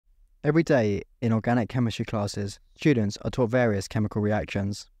Every day in organic chemistry classes, students are taught various chemical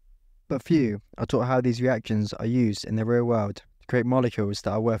reactions, but few are taught how these reactions are used in the real world to create molecules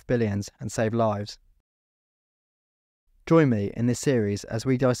that are worth billions and save lives. Join me in this series as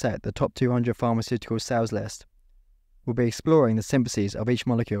we dissect the top 200 pharmaceutical sales list. We'll be exploring the syntheses of each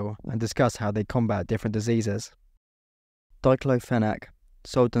molecule and discuss how they combat different diseases. Diclofenac,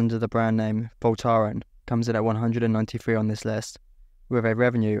 sold under the brand name Voltaren, comes in at 193 on this list, with a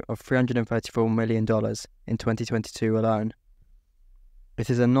revenue of $334 million in 2022 alone. It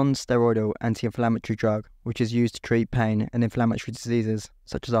is a non-steroidal anti-inflammatory drug which is used to treat pain and inflammatory diseases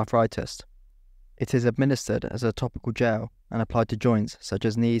such as arthritis. It is administered as a topical gel and applied to joints such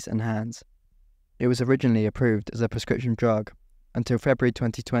as knees and hands. It was originally approved as a prescription drug until February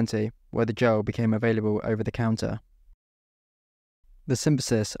 2020, where the gel became available over the counter. The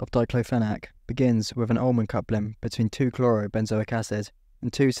synthesis of diclofenac begins with an Ullmann coupling between 2-chlorobenzoic acid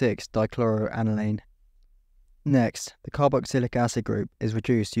and 2,6-dichloroaniline. Next, the carboxylic acid group is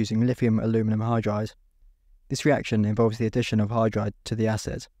reduced using lithium aluminum hydride. This reaction involves the addition of hydride to the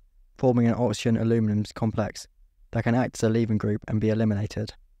acid, forming an oxygen aluminum complex that can act as a leaving group and be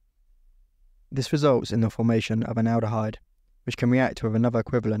eliminated. This results in the formation of an aldehyde, which can react with another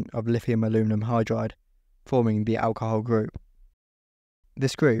equivalent of lithium aluminum hydride, forming the alcohol group.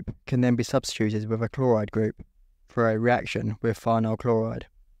 This group can then be substituted with a chloride group for a reaction with phenyl chloride.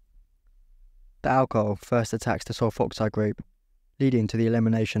 The alcohol first attacks the sulfoxide group, leading to the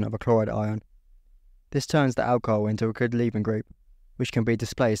elimination of a chloride ion. This turns the alcohol into a good leaving group, which can be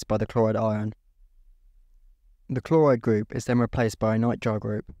displaced by the chloride ion. The chloride group is then replaced by a nitrile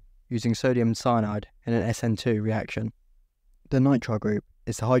group, using sodium cyanide in an SN2 reaction. The nitrile group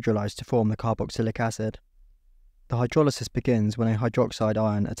is hydrolyzed to form the carboxylic acid. The hydrolysis begins when a hydroxide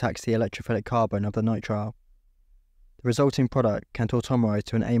ion attacks the electrophilic carbon of the nitrile. The resulting product can tautomerize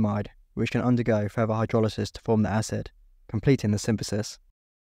to an amide, which can undergo further hydrolysis to form the acid, completing the synthesis.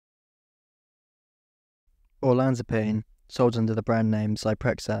 Olanzapine, sold under the brand name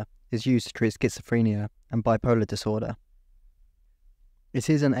Zyprexa, is used to treat schizophrenia and bipolar disorder. It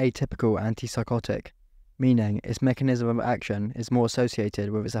is an atypical antipsychotic, meaning its mechanism of action is more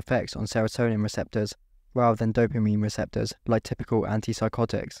associated with its effects on serotonin receptors rather than dopamine receptors like typical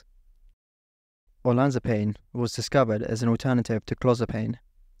antipsychotics. Olanzapine was discovered as an alternative to clozapine,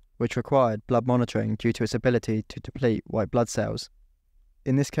 which required blood monitoring due to its ability to deplete white blood cells.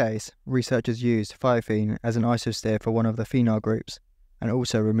 In this case, researchers used thiophene as an isoster for one of the phenyl groups, and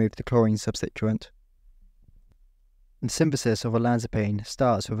also removed the chlorine substituent. The synthesis of olanzapine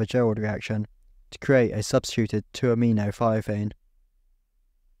starts with a Gerald reaction to create a substituted 2-amino thiophene.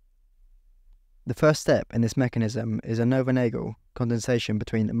 The first step in this mechanism is a Novanagle condensation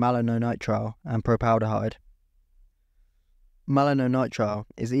between malononitrile and propaldehyde. Malononitrile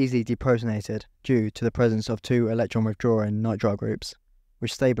is easily deprotonated due to the presence of 2 electron-withdrawing nitrile groups,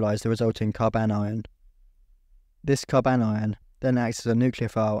 which stabilize the resulting carbanion. This carbanion then acts as a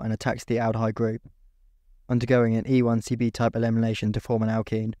nucleophile and attacks the aldehyde group, undergoing an E1CB type elimination to form an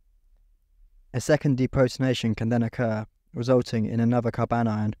alkene. A second deprotonation can then occur, resulting in another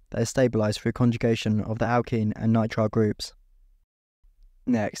carbanion that is stabilized through conjugation of the alkene and nitrile groups.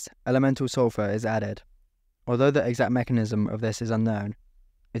 Next, elemental sulfur is added. Although the exact mechanism of this is unknown,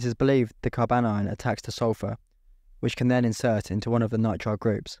 it is believed the carbanion attacks the sulfur, which can then insert into one of the nitrile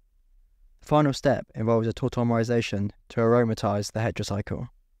groups. The final step involves a tautomerization to aromatize the heterocycle.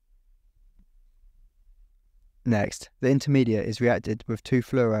 Next, the intermediate is reacted with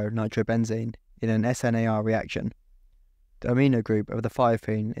 2-fluoronitrobenzene in an SNAR reaction. The amino group of the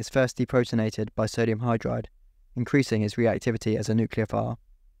thiophene is first deprotonated by sodium hydride, increasing its reactivity as a nucleophile.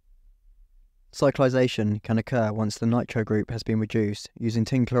 Cyclization can occur once the nitro group has been reduced using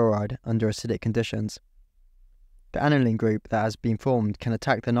tin chloride under acidic conditions. The aniline group that has been formed can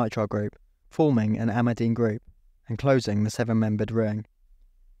attack the nitrile group, forming an amidine group and closing the 7-membered ring.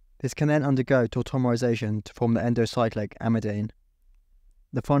 This can then undergo tautomerization to form the endocyclic amidine.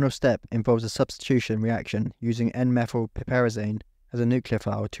 The final step involves a substitution reaction using N-methylpiperazine as a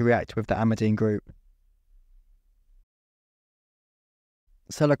nucleophile to react with the amidine group.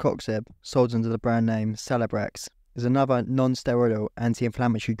 Celecoxib, sold under the brand name Celebrex, is another non-steroidal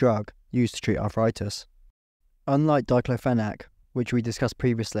anti-inflammatory drug used to treat arthritis. Unlike diclofenac, which we discussed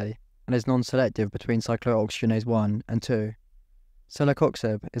previously, and is non-selective between cyclooxygenase 1 and 2,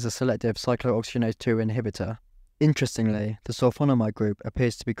 Celecoxib is a selective cyclooxygenase 2 inhibitor. Interestingly, the sulfonamide group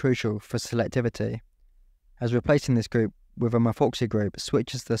appears to be crucial for selectivity, as replacing this group with a methoxy group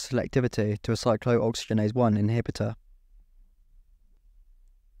switches the selectivity to a cyclooxygenase 1 inhibitor.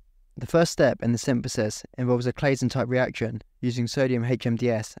 The first step in the synthesis involves a Claisen-type reaction using sodium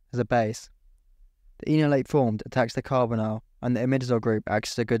HMDS as a base. The enolate formed attacks the carbonyl, and the imidazole group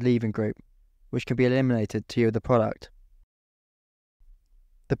acts as a good leaving group, which can be eliminated to yield the product.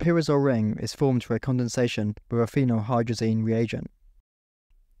 The pyrazole ring is formed through a condensation with a phenylhydrazine reagent.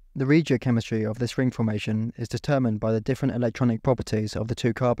 The regiochemistry of this ring formation is determined by the different electronic properties of the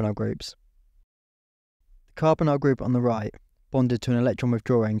two carbonyl groups. The carbonyl group on the right, bonded to an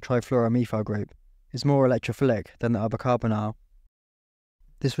electron-withdrawing trifluoromethyl group, is more electrophilic than the other carbonyl.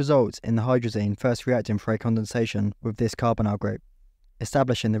 This results in the hydrazine first reacting for a condensation with this carbonyl group,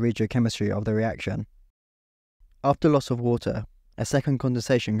 establishing the regiochemistry of the reaction. After loss of water, a second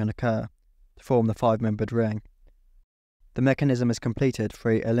condensation can occur to form the 5-membered ring. The mechanism is completed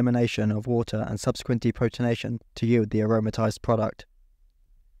through elimination of water and subsequent deprotonation to yield the aromatized product.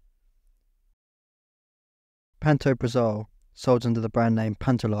 Pantoprazole, sold under the brand name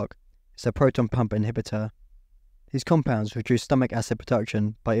Pantoloc, is a proton pump inhibitor. These compounds reduce stomach acid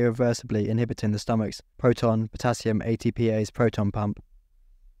production by irreversibly inhibiting the stomach's proton potassium ATPase proton pump.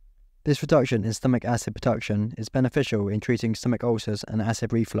 This reduction in stomach acid production is beneficial in treating stomach ulcers and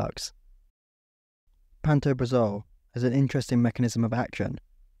acid reflux. Pantoprazole has an interesting mechanism of action,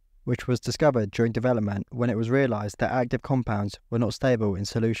 which was discovered during development when it was realized that active compounds were not stable in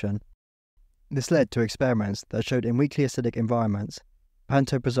solution. This led to experiments that showed in weakly acidic environments,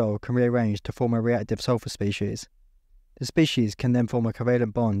 pantoprazole can rearrange to form a reactive sulfur species. The species can then form a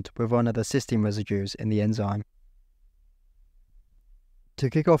covalent bond with one of the cysteine residues in the enzyme. To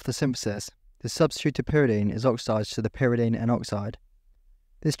kick off the synthesis, the substituted pyridine is oxidized to the pyridine N oxide.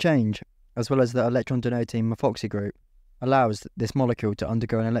 This change, as well as the electron-donating methoxy group, allows this molecule to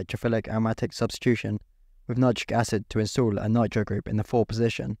undergo an electrophilic aromatic substitution with nitric acid to install a nitro group in the 4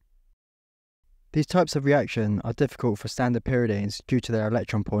 position. These types of reaction are difficult for standard pyridines due to their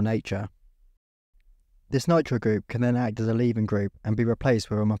electron-poor nature. This nitro group can then act as a leaving group and be replaced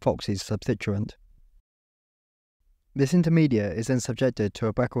with a methoxy substituent. This intermediate is then subjected to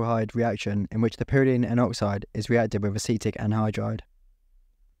a Becquerel reaction in which the pyridine N oxide is reacted with acetic anhydride.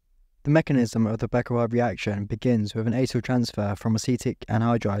 The mechanism of the Becquerel reaction begins with an acyl transfer from acetic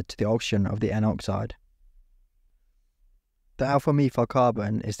anhydride to the oxygen of the N oxide. The alpha-methyl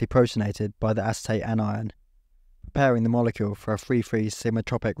carbon is deprotonated by the acetate anion, preparing the molecule for a 3,3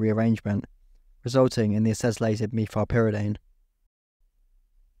 sigmatropic rearrangement, resulting in the acetylated methylpyridine.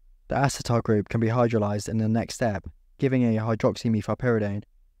 The acetyl group can be hydrolyzed in the next step, giving a hydroxymethylpyridine.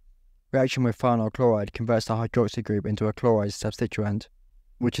 Reaction with thionyl chloride converts the hydroxy group into a chloride substituent,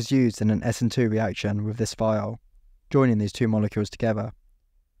 which is used in an SN2 reaction with this thiol, joining these two molecules together.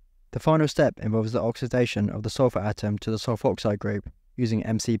 The final step involves the oxidation of the sulfur atom to the sulfoxide group using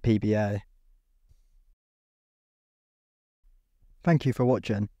MCPBA. Thank you for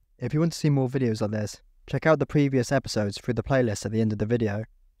watching. If you want to see more videos like this, check out the previous episodes through the playlist at the end of the video.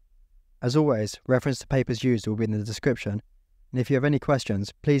 As always, reference to papers used will be in the description, and if you have any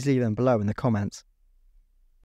questions, please leave them below in the comments.